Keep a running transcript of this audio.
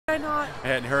not?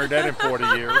 Hadn't heard that in 40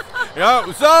 years.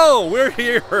 Yeah, so we're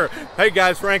here. Hey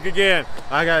guys, Frank again.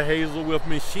 I got Hazel with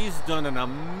me. She's done an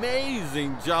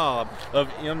amazing job of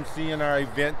emceeing our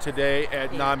event today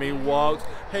at NAMIWalks.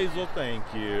 Hazel, thank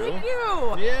you. Thank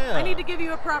you. Yeah. I need to give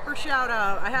you a proper shout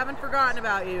out. I haven't forgotten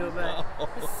about you, but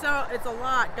it's a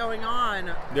lot going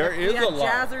on. There is a lot. We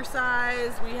had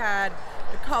Jazzercise, we had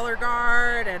the Color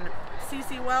Guard, and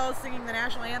CC Wells singing the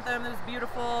national anthem. It was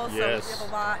beautiful. Yes. So we have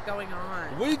a lot going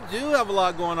on. We do have a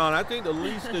lot going on. I think the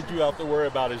least that you have to worry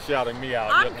about is shouting me out.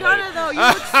 I'm gonna though. You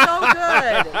look so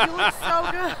good. You look so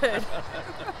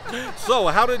good. So,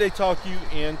 how did they talk you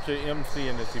into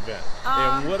emceeing this event?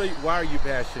 And why are you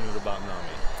passionate about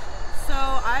NAMI? So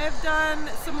I have done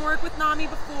some work with NAMI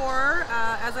before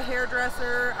as a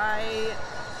hairdresser. I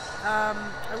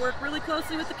work really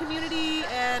closely with the community,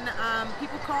 and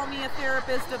people call me a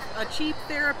therapist, a cheap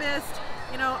therapist,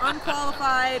 you know,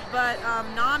 unqualified, but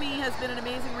NAMI has been an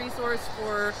amazing resource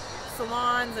for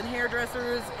salons and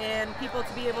hairdressers and people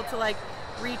to be able to like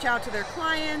reach out to their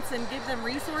clients and give them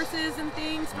resources and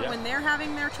things for when they're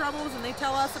having their troubles, and they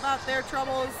tell us about their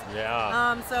troubles.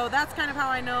 Yeah. So that's kind of how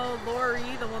I know Lori,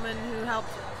 the woman who helped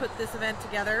put this event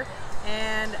together.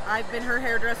 And I've been her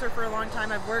hairdresser for a long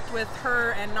time. I've worked with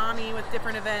her and NAMI with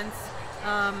different events,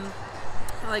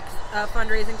 like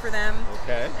fundraising for them.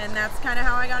 Okay. And that's kind of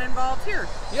how I got involved here.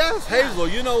 Yes, Hazel,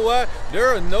 you know what?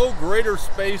 There are no greater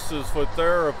spaces for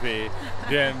therapy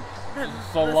than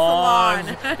salons.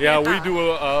 Yeah, we do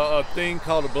a thing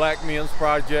called the Black Men's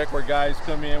Project where guys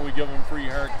come in, we give them free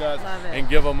haircuts and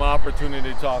give them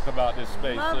opportunity to talk about this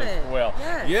space as well.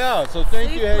 Yes. Yeah, so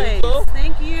thank you, Hazel.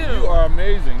 Thank you. You are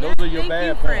amazing. Those are your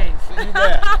bad points. You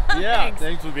bet. Yeah,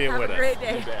 thanks for being with us. Have a great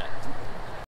day.